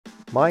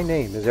My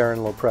name is Aaron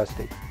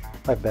Lopresti.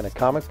 I've been a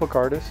comic book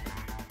artist,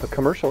 a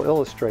commercial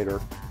illustrator,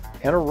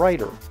 and a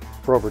writer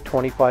for over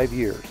 25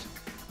 years.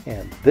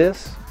 And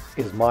this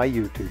is my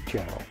YouTube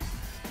channel.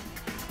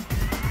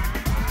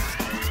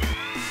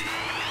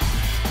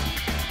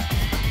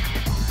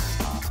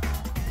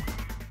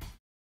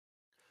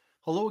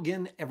 Hello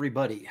again,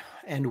 everybody,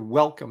 and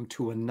welcome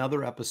to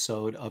another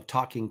episode of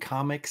Talking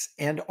Comics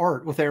and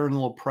Art with Aaron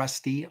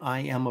Lopresti. I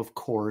am, of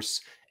course,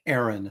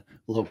 Aaron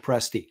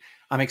Lopresti.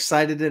 I'm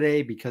excited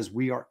today because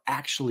we are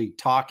actually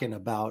talking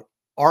about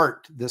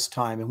art this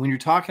time. And when you're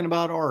talking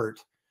about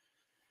art,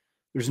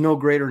 there's no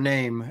greater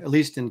name, at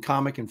least in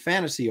comic and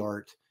fantasy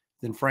art,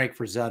 than Frank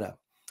Frazetta.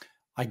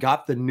 I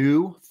got the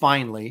new,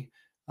 finally,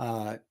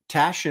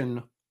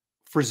 Taschen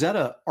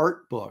Frazetta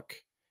art book.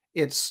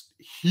 It's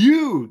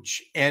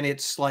huge, and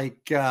it's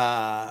like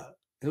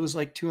it was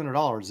like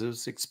 $200. It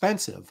was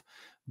expensive,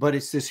 but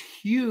it's this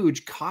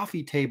huge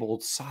coffee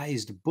table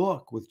sized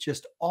book with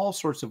just all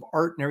sorts of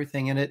art and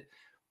everything in it.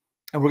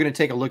 And we're going to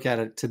take a look at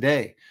it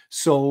today.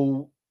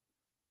 So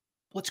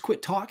let's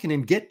quit talking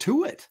and get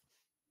to it.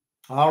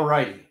 All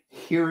righty,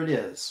 here it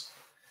is.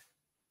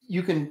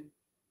 You can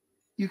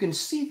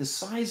see the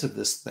size of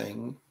this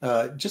thing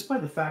just by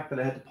the fact that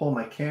I had to pull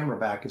my camera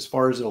back as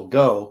far as it'll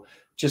go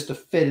just to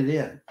fit it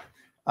in.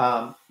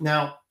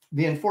 Now,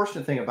 the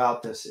unfortunate thing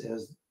about this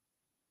is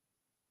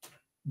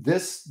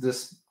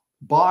this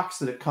box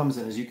that it comes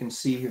in, as you can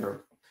see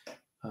here,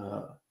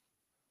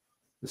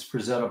 this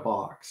Frazetta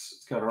box.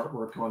 It's got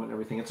artwork on it and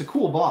everything. It's a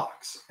cool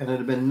box, and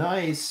it'd have been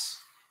nice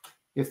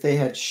if they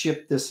had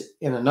shipped this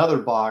in another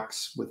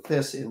box with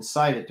this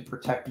inside it to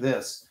protect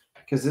this,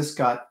 because this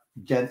got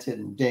dented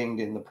and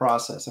dinged in the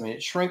process. I mean,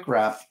 it's shrink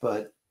wrapped,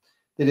 but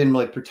they didn't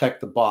really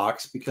protect the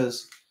box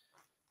because,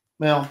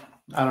 well,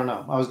 I don't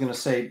know. I was going to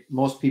say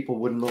most people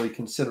wouldn't really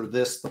consider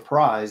this the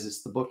prize.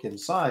 It's the book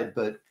inside,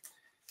 but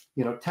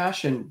you know,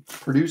 Taschen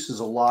produces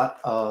a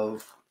lot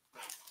of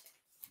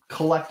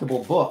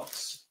collectible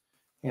books,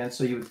 and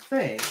so you would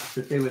think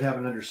that they would have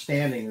an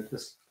understanding that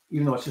this,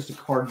 even though it's just a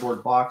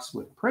cardboard box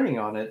with printing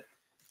on it,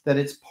 that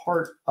it's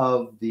part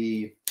of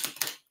the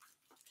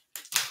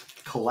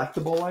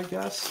collectible, I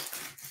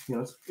guess. You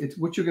know, it's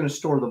what you're going to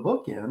store the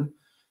book in.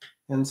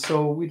 And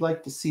so we'd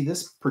like to see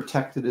this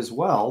protected as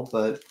well.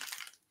 But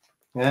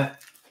yeah,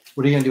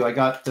 what are you going to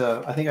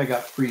do? I think I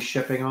got free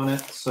shipping on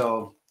it.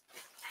 So,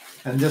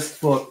 and this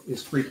book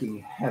is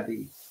freaking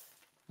heavy.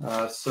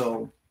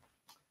 So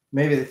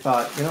maybe they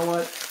thought, you know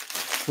what?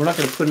 We're not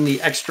going to put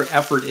any extra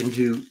effort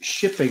into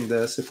shipping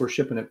this if we're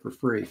shipping it for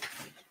free.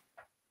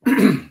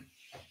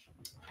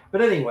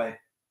 But anyway,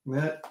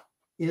 that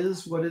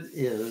is what it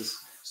is.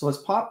 So let's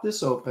pop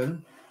this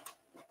open.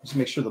 Just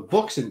make sure the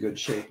book's in good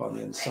shape on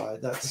the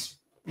inside. That's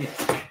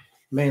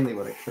mainly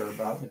what I care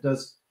about. It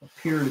does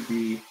appear to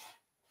be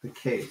the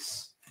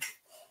case.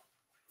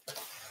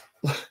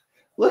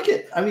 Look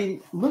at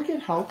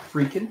how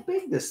freaking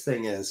big this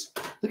thing is.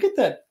 Look at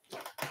that.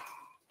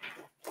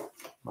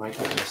 My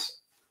goodness.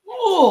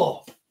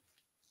 Oh!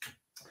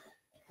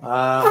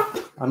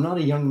 I'm not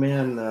a young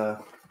man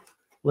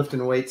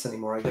lifting weights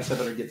anymore. I guess I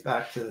better get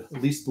back to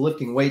at least the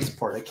lifting weights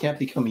part. I can't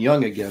become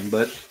young again,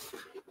 but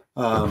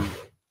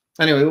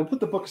anyway, we'll put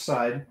the book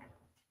aside.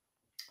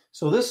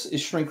 So this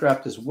is shrink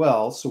wrapped as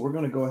well. So we're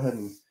going to go ahead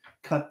and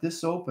cut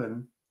this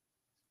open.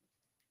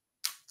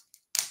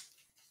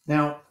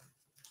 Now,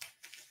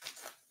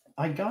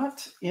 I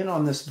got in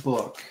on this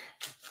book,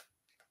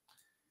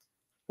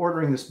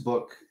 ordering this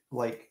book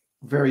like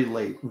very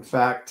late. In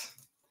fact,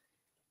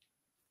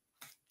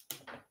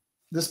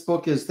 this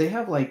book is, they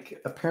have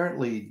like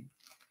apparently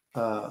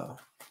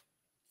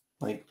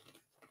like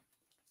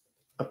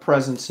a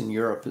presence in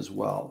Europe as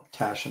well.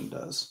 Taschen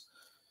does.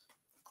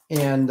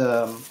 And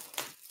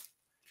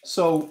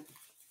so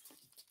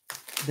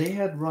they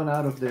had run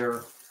out of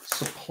their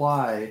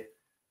supply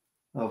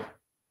of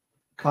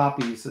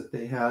copies that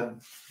they had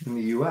in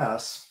the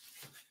US.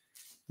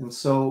 And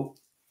so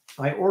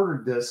I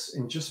ordered this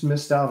and just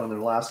missed out on their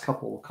last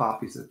couple of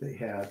copies that they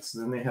had. So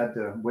then they had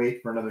to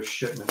wait for another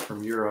shipment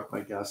from Europe,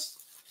 I guess.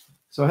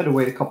 So I had to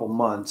wait a couple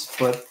months,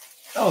 but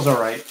that was all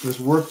right. It was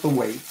worth the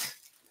wait.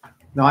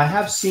 Now, I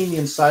have seen the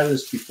inside of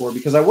this before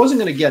because I wasn't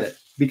going to get it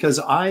because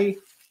I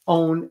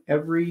own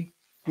every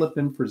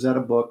flippin'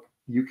 Frazetta book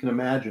you can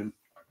imagine.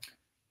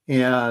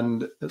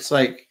 And it's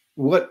like,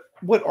 what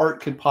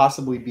art could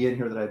possibly be in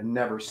here that I've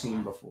never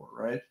seen before,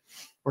 right?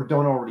 Or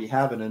don't already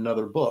have in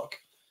another book.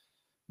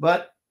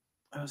 But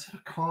I was at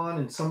a con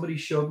and somebody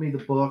showed me the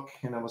book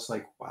and I was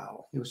like,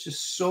 wow, it was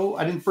just so,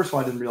 first of all,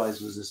 I didn't realize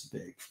it was this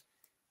big.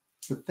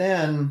 But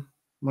then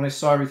when I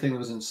saw everything that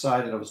was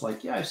inside it, I was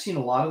like, yeah, I've seen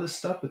a lot of this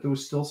stuff, but there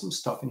was still some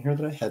stuff in here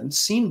that I hadn't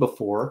seen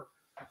before.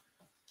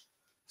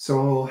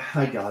 So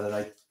I got it.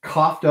 I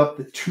coughed up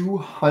the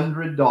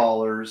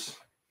 $200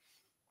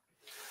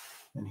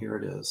 and here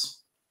it is.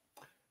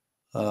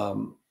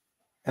 And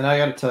I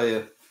got to tell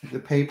you, the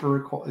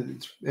paper,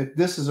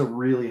 this is a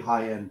really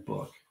high-end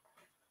book.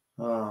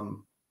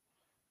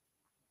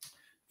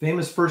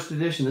 Famous first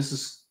edition. This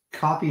is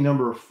copy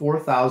number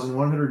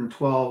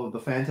 4,112 of the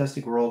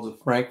Fantastic Worlds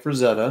of Frank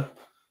Frazetta.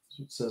 That's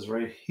what it says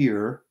right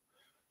here.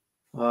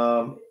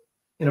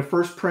 In a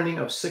first printing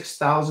of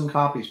 6,000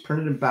 copies,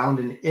 printed and bound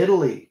in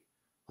Italy.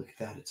 Look at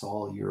that. It's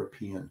all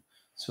European.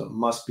 So it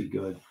must be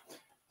good.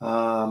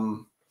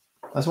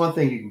 That's one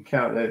thing you can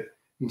count. You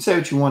can say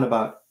what you want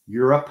about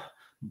Europe,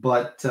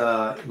 but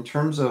in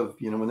terms of,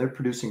 when they're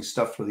producing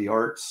stuff for the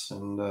arts,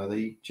 and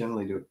they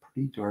generally do a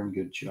pretty darn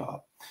good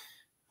job.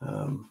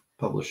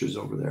 Publishers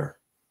over there.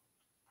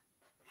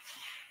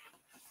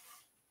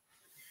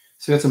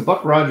 So we got some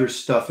Buck Rogers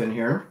stuff in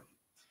here.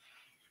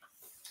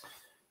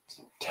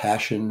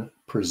 Taschen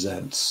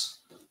presents.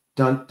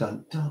 Dun,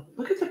 dun, dun.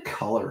 Look at the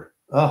color.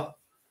 Oh,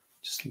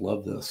 just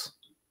love this.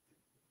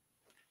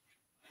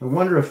 I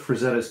wonder if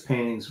Frazetta's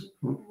paintings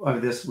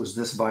of this was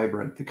this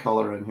vibrant, the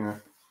color in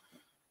here.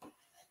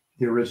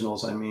 The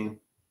originals, I mean.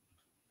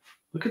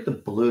 Look at the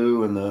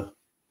blue and the...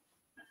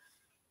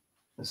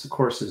 This, of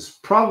course, is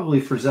probably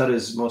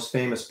Frazetta's most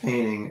famous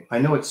painting. I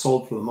know it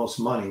sold for the most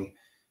money.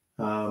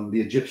 The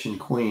Egyptian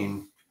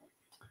Queen.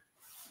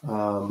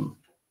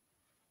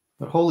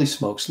 But holy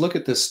smokes, look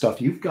at this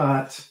stuff. You've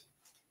got...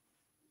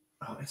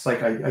 it's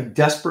like I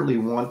desperately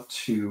want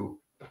to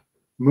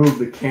move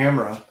the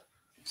camera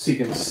so you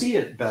can see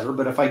it better,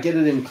 but if I get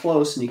it in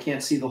close and you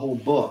can't see the whole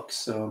book,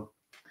 so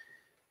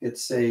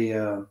it's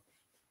a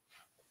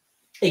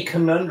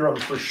conundrum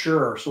for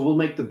sure. So we'll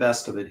make the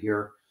best of it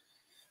here.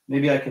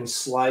 Maybe I can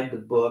slide the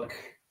book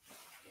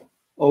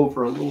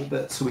over a little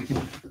bit so we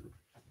can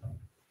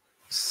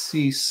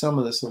see some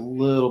of this a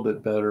little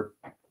bit better.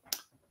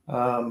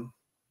 Then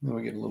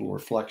we get a little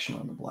reflection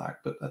on the black,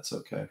 but that's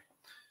okay.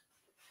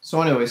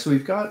 So anyway, so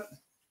we've got...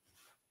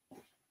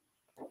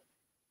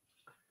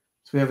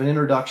 So we have an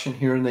introduction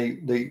here, and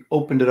they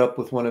opened it up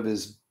with one of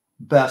his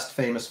best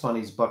famous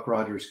funnies, Buck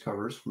Rogers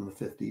covers from the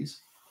 50s.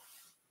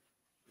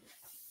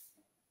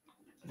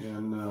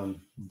 And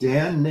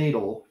Dan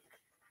Nadel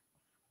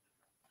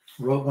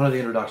wrote one of the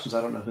introductions.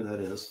 I don't know who that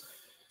is,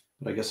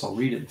 but I guess I'll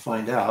read it and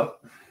find out.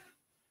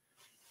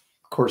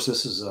 Of course,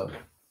 this is an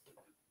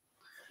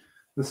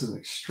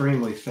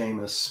extremely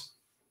famous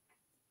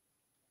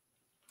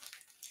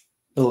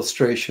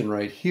illustration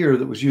right here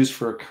that was used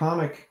for a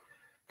comic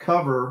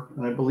cover,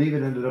 and I believe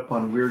it ended up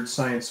on Weird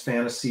Science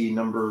Fantasy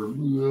number,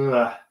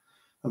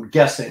 I'm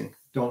guessing,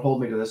 don't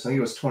hold me to this, I think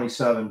it was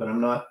 27, but I'm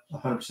not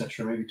 100%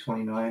 sure, maybe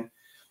 29. It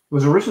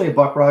was originally a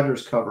Buck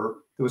Rogers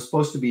cover. It was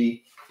supposed to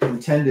be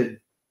intended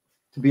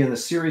to be in the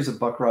series of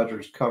Buck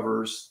Rogers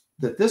covers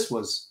that this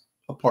was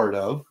a part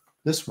of,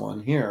 this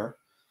one here.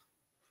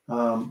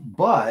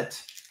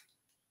 But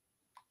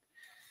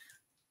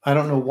I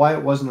don't know why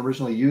it wasn't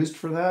originally used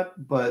for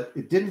that, but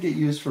it didn't get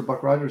used for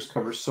Buck Rogers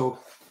covers. So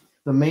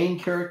the main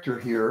character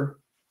here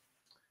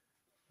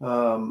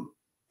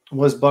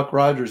was Buck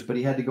Rogers, but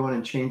he had to go in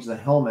and change the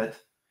helmet.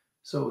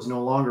 So it was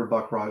no longer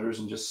Buck Rogers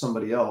and just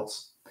somebody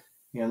else.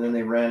 And then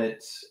they ran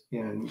it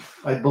in,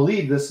 I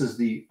believe this is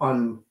the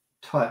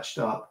untouched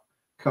up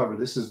cover.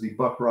 This is the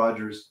Buck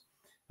Rogers.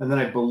 And then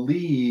I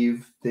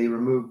believe they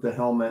removed the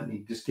helmet and he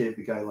just gave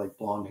the guy like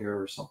blonde hair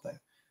or something.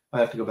 I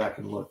have to go back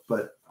and look.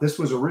 But this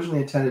was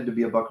originally intended to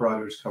be a Buck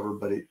Rogers cover,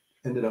 but it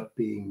ended up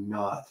being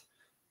not.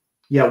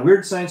 Yeah,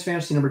 Weird Science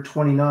Fantasy number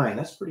 29.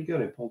 That's pretty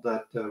good. I pulled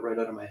that right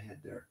out of my head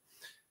there.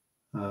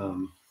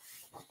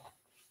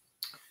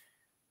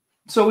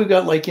 So we've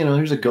got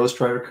here's a Ghost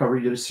Rider cover.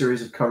 He did a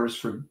series of covers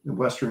for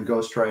Western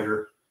Ghost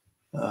Rider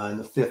in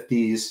the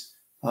 50s.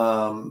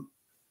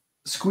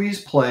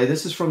 Squeeze Play.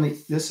 This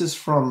is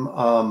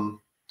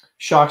from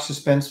Shock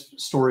Suspense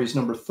Stories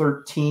number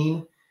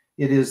 13.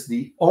 It is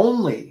the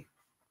only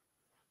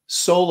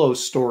solo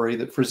story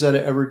that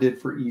Frazetta ever did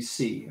for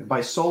EC. And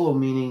by solo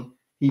meaning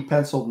he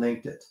penciled and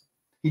inked it.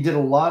 He did a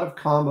lot of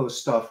combo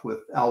stuff with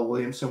Al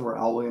Williamson, where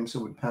Al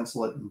Williamson would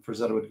pencil it and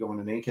Frazetta would go in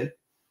and ink it.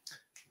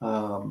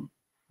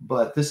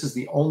 But this is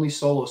the only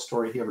solo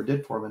story he ever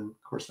did for him, and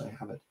of course I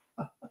have it.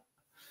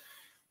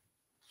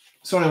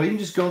 So anyway, you can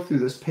just go through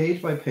this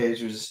page by page.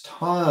 There's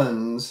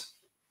tons.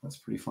 That's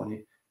pretty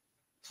funny.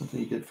 Something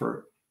he did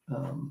for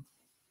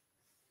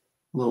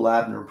Little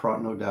Abner,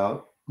 no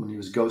doubt, when he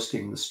was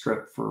ghosting the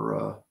strip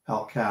for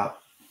Al Cap.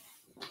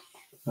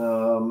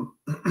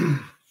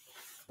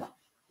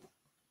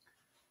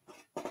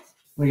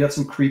 We got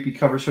some creepy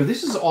covers here.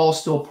 This is all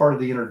still part of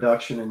the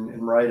introduction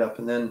and write-up.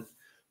 And then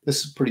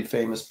this is a pretty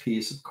famous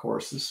piece, of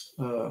course, this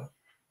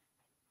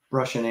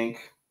brush and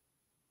ink.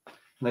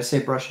 And I say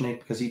brush and ink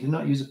because he did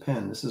not use a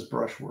pen. This is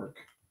brushwork.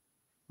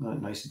 A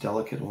nice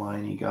delicate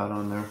line he got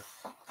on there.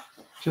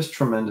 Just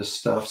tremendous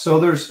stuff. So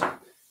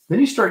then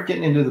you start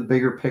getting into the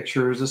bigger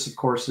pictures. This, of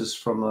course, is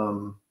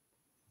from,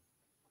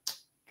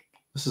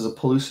 this is a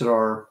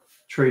Pellucidar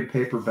trade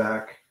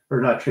paperback,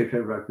 or not trade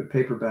paperback, but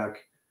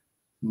paperback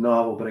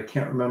novel, but I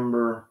can't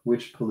remember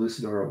which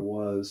Pellucidar it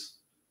was.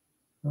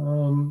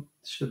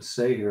 Should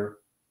say here.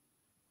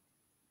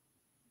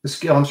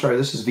 I'm sorry,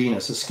 this is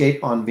Venus.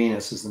 Escape on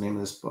Venus is the name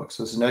of this book.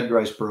 So it's an Edgar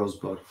Rice Burroughs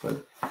book,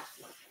 but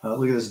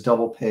look at this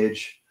double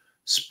page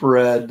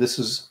spread. This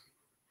was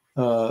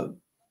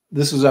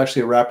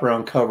actually a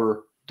wraparound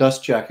cover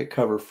dust jacket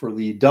cover for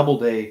the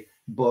Doubleday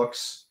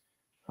books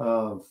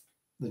of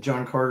the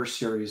John Carter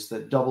series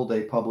that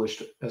Doubleday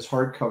published as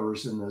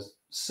hardcovers in the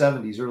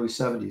 70s, early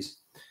 70s.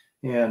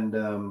 And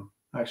I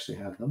actually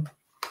have them.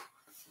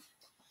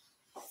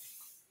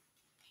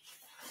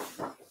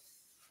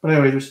 But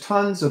anyway, there's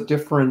tons of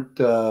different,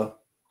 of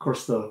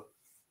course, the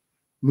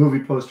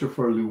movie poster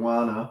for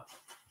Luana.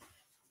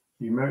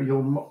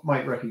 You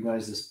might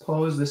recognize this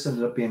pose. This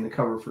ended up being the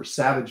cover for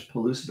Savage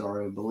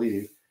Pellucidar, I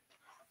believe.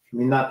 I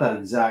mean, not that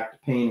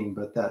exact painting,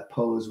 but that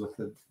pose with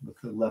the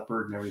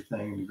leopard and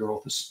everything, and the girl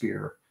with the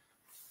spear.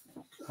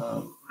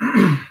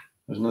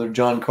 There's another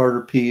John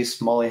Carter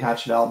piece, Molly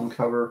Hatchet album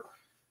cover.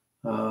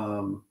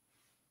 I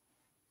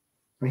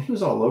mean, he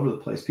was all over the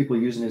place. People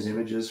using his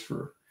images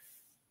for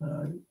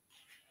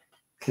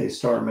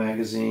K-Star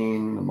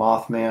magazine, the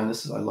Mothman.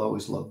 I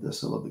always love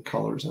this. I love the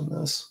colors in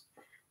this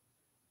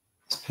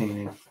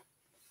painting.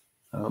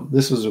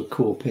 This was a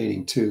cool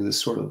painting too.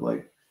 This sort of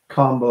like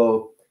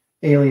combo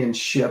alien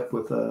ship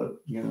with a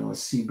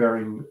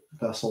sea-bearing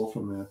vessel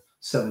from the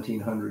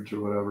 1700s or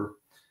whatever.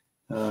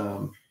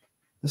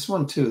 This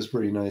one too is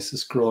pretty nice.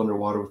 This girl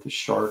underwater with the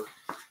shark.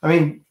 I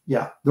mean,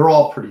 yeah, they're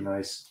all pretty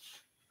nice.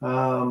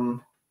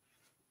 Girl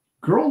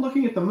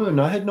looking at the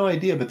moon. I had no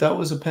idea, but that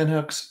was a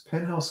Penthouse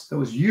that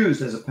was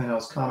used as a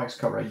Penthouse Comics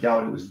cover. I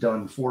doubt it was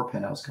done for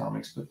Penthouse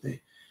Comics, but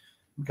they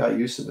got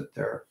use of it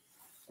there.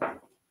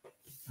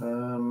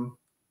 So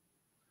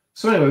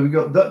anyway, we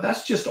go.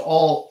 That's just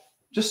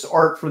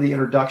art for the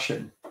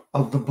introduction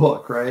of the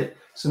book, right?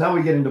 So now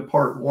we get into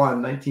part 1,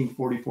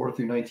 1944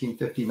 through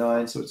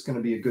 1959. So it's going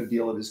to be a good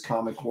deal of his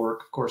comic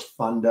work. Of course,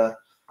 Funda,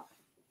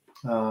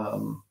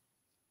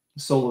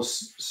 solo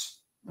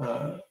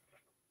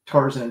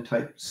Tarzan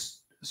type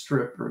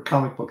strip or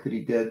comic book that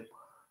he did,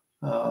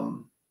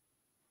 probably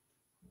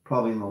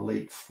in the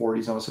late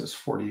 40s. I want to say it was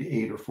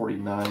 48 or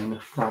 49,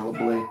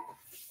 probably.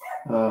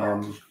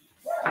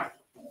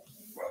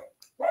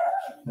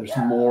 There's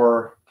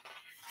more.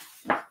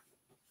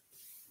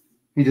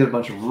 He did a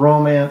bunch of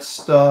romance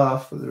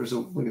stuff. There's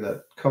look at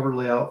that cover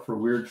layout for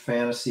Weird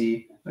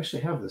Fantasy. I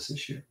actually have this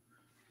issue.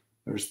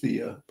 There's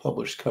the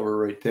published cover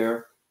right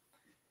there.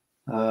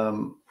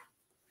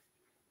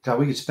 God,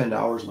 we could spend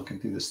hours looking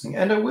through this thing,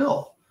 and I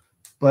will.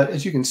 But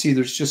as you can see,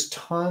 there's just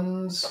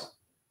tons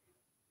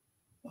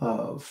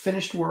of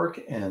finished work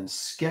and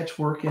sketch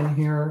work in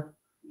here.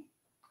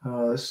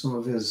 Some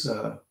of his,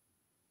 I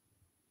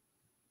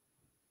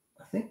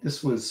think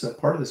this was,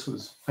 part of this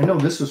was, I know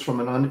this was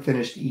from an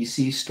unfinished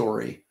EC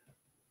story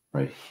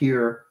right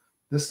here.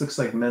 This looks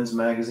like men's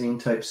magazine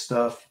type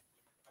stuff.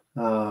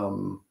 I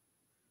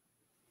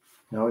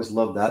always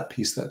love that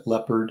piece, that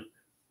leopard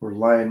or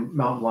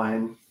mountain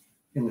lion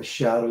in the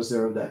shadows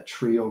there of that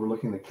tree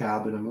overlooking the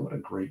cabin. I mean, what a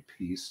great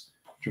piece.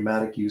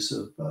 Dramatic use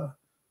of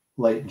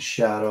light and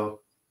shadow.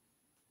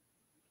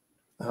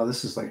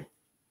 This is like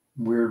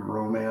weird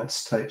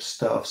romance type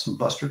stuff. Some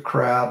Buster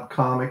Crabbe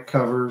comic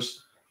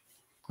covers.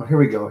 Oh, here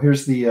we go.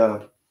 Here's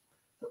the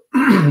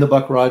the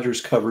Buck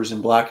Rogers covers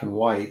in black and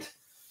white.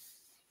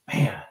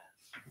 Man,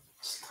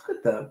 look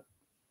at the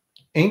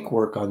ink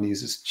work on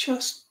these. It's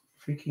just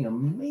freaking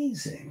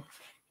amazing.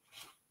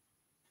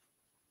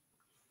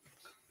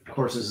 Of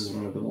course, this is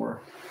one of the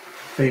more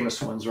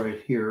famous ones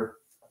right here.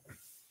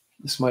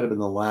 This might have been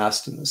the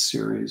last in the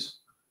series.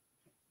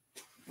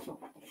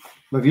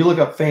 But if you look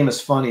up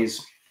famous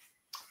funnies,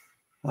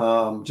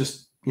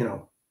 just,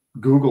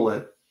 Google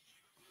it.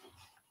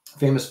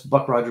 Famous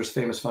Buck Rogers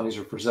famous funnies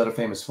or Frazetta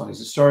famous funnies.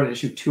 It started in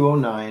issue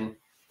 209.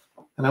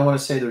 And I want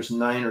to say there's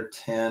 9 or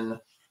 10.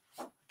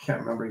 I can't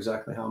remember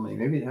exactly how many.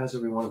 Maybe it has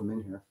every one of them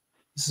in here.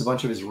 This is a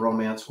bunch of his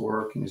romance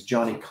work and his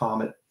Johnny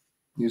Comet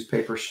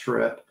newspaper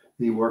strip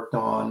that he worked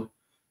on.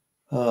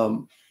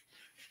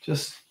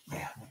 Just,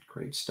 man,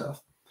 great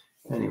stuff.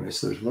 Anyway,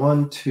 so there's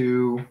 1,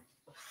 2,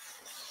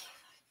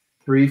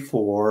 3,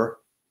 4.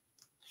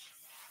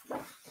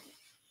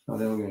 Oh,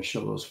 then we're going to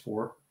show those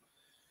 4.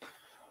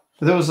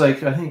 But there was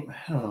like, I think,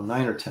 I don't know,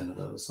 9 or 10 of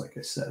those, like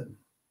I said.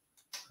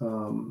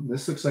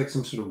 This looks like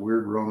some sort of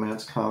weird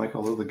romance comic,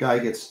 although the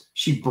guy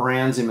she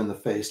brands him in the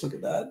face. Look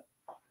at that.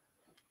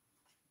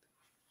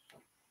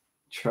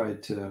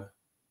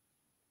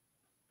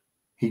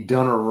 He'd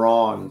done her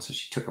wrong, and so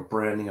she took a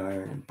branding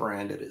iron and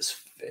branded his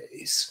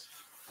face.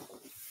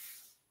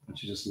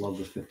 Don't you just love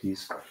the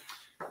 50s?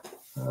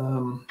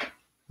 Well,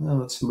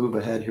 let's move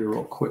ahead here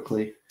real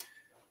quickly.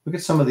 Look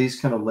at some of these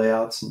kind of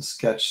layouts and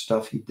sketch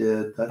stuff he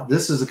did.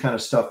 This is the kind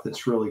of stuff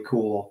that's really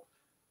cool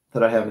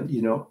that I haven't,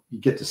 you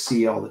get to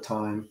see all the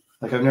time.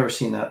 Like I've never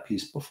seen that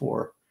piece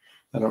before.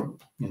 I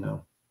don't,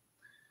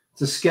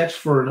 It's a sketch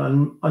for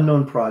an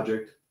unknown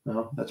project.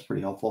 No, that's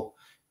pretty helpful.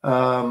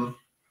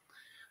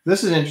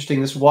 This is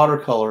interesting, this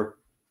watercolor.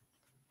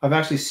 I've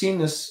actually seen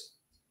this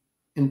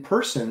in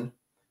person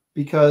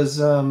because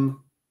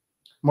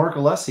Mark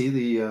Alessi,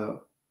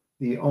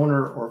 the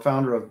owner or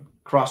founder of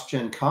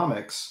CrossGen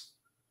Comics,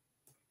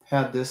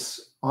 had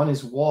this on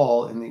his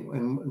wall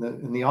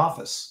in the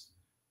office,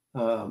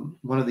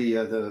 one of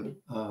the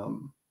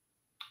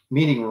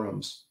meeting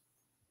rooms,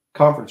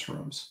 conference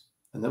rooms,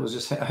 And that was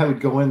just, I would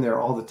go in there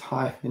all the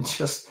time and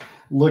just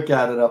look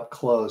at it up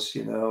close,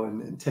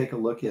 and take a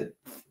look at,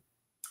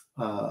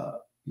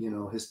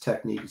 his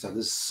techniques. This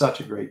is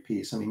such a great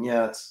piece. I mean,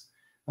 yeah, it's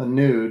a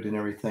nude and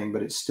everything,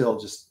 but it's still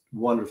just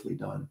wonderfully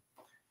done.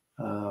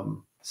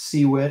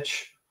 Sea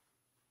Witch.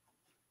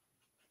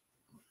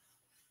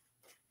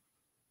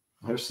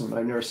 I've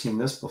never seen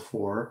this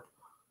before.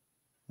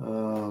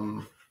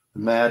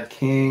 Mad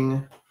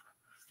King.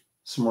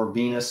 Some more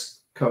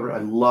Venus cover. I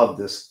love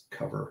this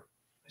cover.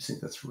 I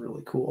think that's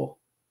really cool.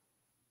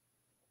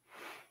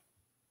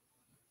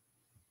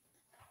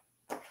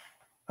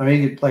 I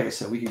mean, like I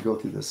said, we could go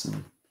through this,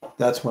 and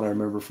that's when I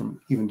remember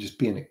from even just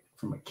being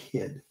from a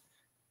kid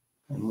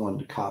and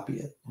wanted to copy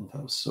it. And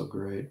that was so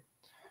great.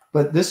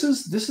 But this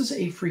is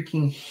a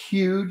freaking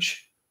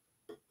huge.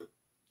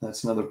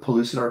 That's another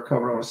Pellucidar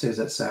cover. I want to say, is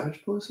that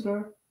Savage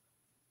Pellucidar?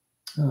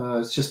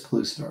 It's just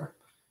Pellucidar.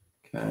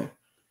 Okay.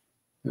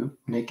 Oop,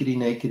 nakedy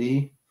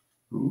nakedy.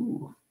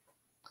 Ooh.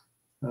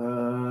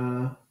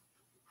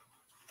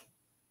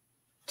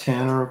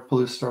 Tanner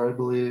Pellucidar, I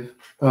believe.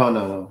 Oh,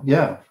 no.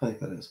 Yeah, I think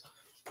that is.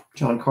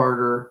 John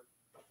Carter.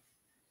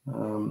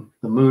 The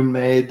Moon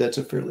Maid. That's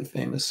a fairly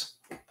famous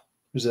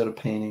Frazetta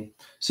painting.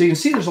 So you can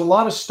see there's a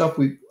lot of stuff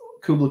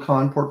Kubla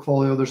Khan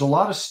portfolio. There's a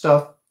lot of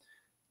stuff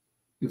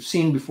you've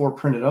seen before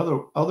printed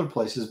other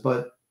places,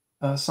 but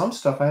some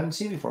stuff I haven't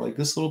seen before. Like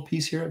this little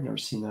piece here, I've never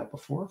seen that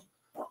before.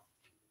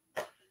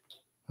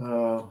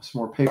 Some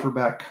more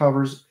paperback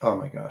covers. Oh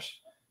my gosh.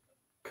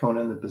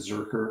 Conan the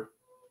Berserker,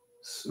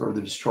 or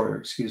the Destroyer,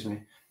 excuse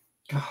me.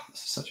 God,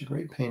 this is such a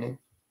great painting.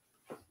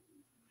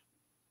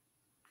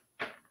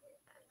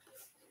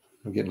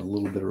 I'm getting a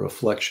little bit of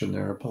reflection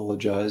there. I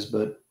apologize,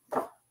 but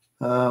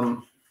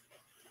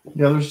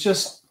there's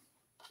just,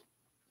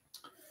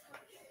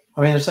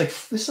 I mean, this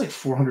is like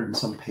 400 and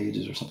some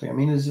pages or something. I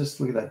mean, it's just,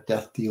 look at that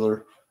Death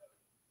Dealer.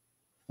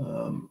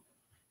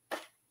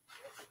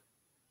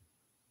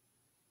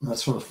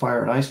 That's from the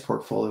Fire and Ice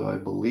portfolio, I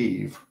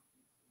believe.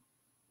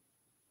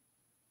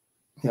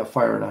 Yeah,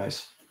 Fire and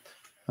Ice.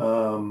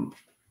 I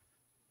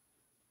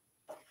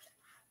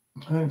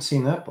haven't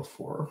seen that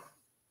before.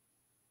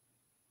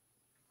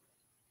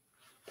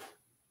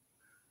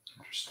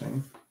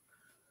 Interesting.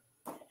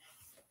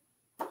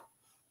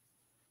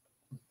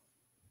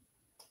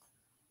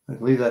 I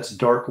believe that's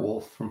Dark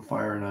Wolf from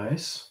Fire and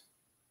Ice.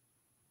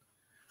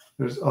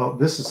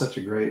 This is such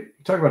a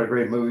great, talk about a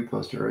great movie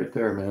poster right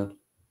there, man.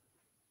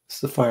 It's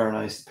the Fire and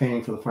Ice,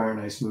 painting for the Fire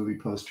and Ice movie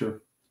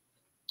poster.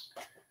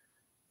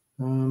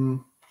 I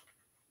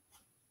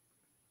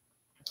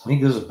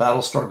think this is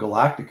Battlestar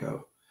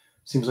Galactica.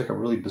 Seems like a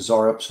really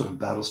bizarre episode of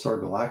Battlestar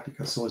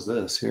Galactica. So is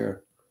this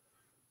here.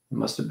 It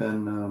must have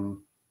been...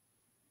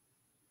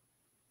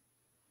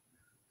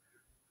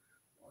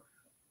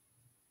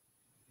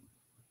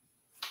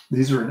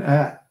 These are an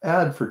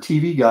ad for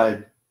TV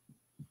Guide.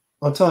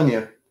 I'm telling you,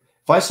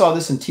 if I saw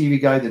this in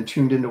TV Guide and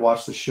tuned in to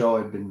watch the show,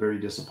 I'd been very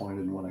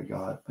disappointed in what I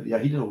got. But yeah,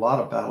 he did a lot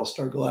of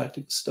Battlestar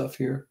Galactica stuff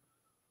here.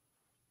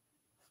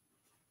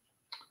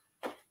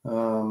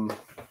 All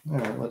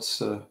right,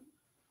 let's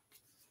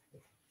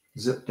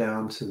zip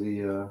down to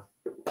the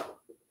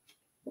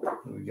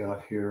what we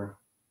got here.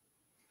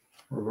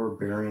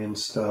 Reverberian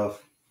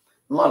stuff.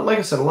 Like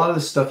I said, a lot of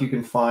this stuff you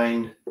can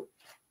find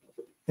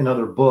in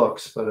other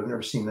books, but I've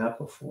never seen that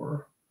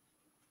before.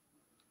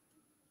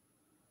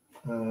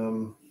 I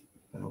don't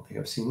think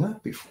I've seen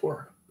that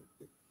before.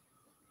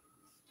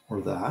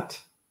 Or that.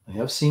 I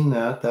have seen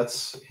that.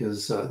 That's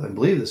his, I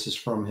believe this is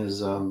from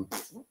his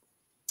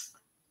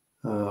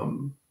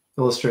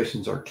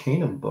Illustrations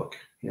Arcanum book.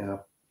 Yeah,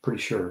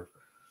 pretty sure.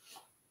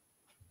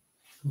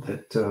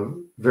 That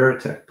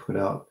Veritech put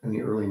out in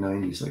the early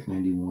 90s, like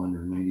 91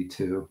 or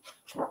 92.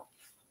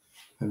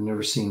 I've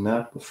never seen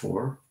that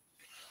before.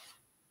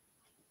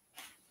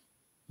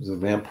 There's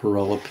a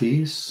Vampirella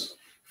piece.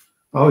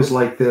 I always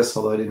liked this,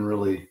 although I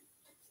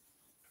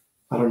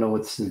don't know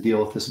what's the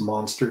deal with this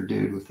monster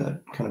dude with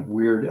that kind of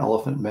weird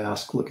elephant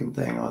mask looking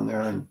thing on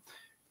there. And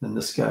then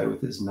this guy with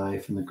his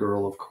knife and the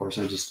girl, of course.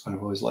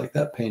 I've always liked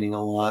that painting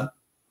a lot.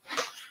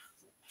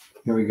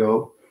 Here we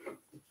go.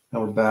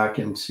 Now we're back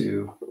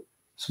into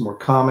some more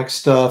comic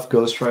stuff,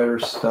 Ghost Rider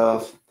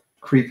stuff,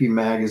 Creepy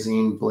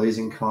Magazine,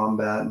 Blazing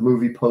Combat,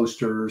 movie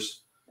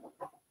posters,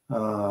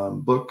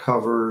 book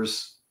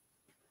covers.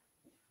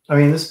 I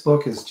mean, this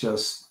book is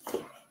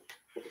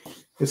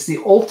it's the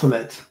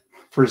ultimate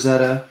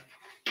Frazetta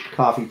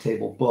coffee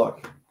table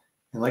book.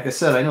 And like I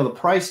said, I know the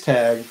price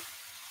tag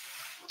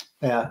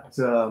at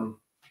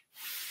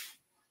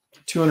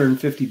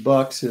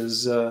 $250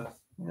 is,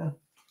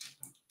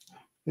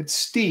 it's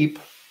steep,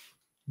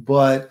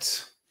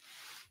 but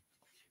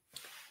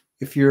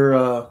if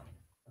you're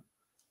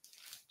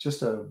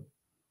just a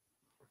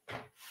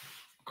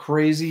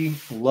crazy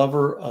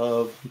lover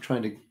of, I'm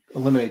trying to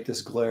eliminate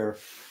this glare,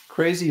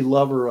 crazy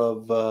lover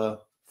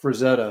of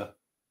Frazetta,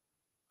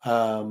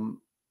 I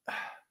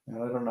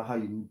don't know how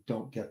you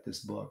don't get this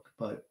book,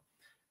 but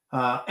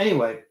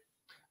anyway,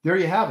 there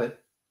you have it.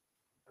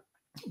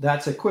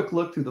 That's a quick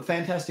look through the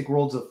fantastic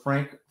worlds of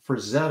Frank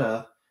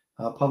Frazetta,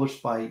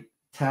 published by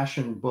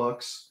Taschen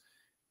Books,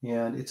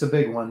 and it's a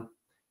big one.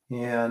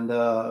 And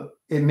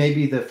it may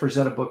be the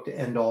Frazetta book to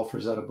end all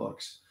Frazetta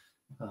books.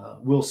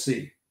 We'll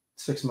see.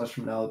 6 months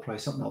from now, probably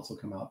something else will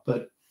come out.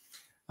 But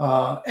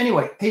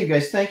anyway, hey, you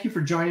guys, thank you for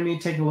joining me,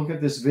 taking a look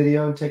at this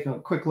video, taking a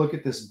quick look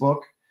at this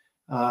book.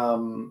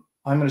 I'm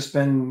going to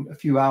spend a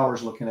few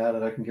hours looking at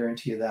it. I can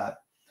guarantee you that.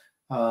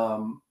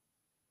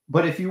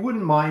 But if you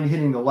wouldn't mind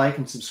hitting the like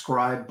and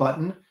subscribe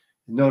button,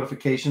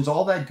 notifications,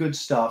 all that good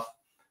stuff,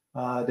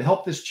 to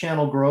help this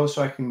channel grow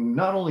so I can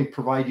not only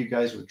provide you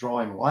guys with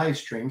drawing live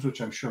streams,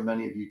 which I'm sure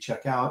many of you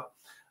check out,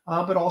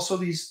 but also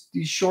these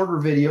shorter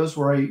videos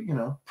where I,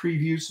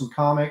 preview some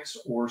comics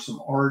or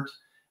some art,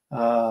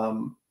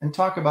 and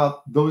talk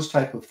about those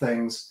type of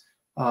things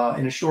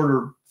in a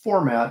shorter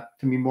format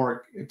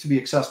to be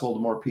accessible to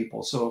more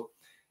people. So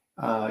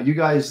you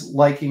guys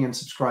liking and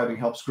subscribing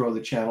helps grow the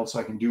channel so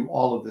I can do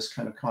all of this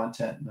kind of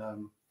content.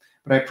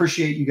 But I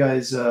appreciate you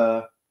guys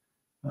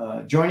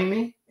joining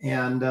me,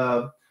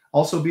 and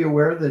also be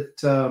aware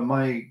that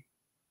my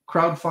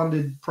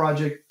crowdfunded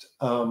project,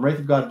 Wraith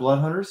of God Blood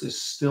Hunters,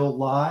 is still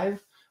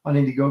live on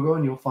Indiegogo,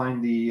 and you'll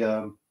find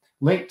the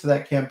link to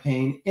that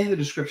campaign in the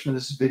description of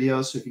this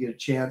video. So if you get a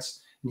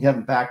chance and you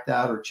haven't backed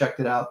out or checked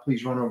it out,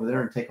 please run over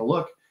there and take a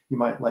look. You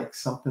might like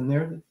something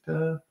there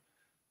that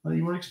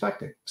you weren't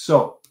expecting.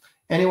 So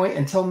anyway,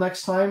 until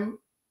next time,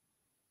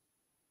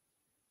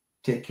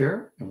 take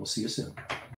care, and we'll see you soon.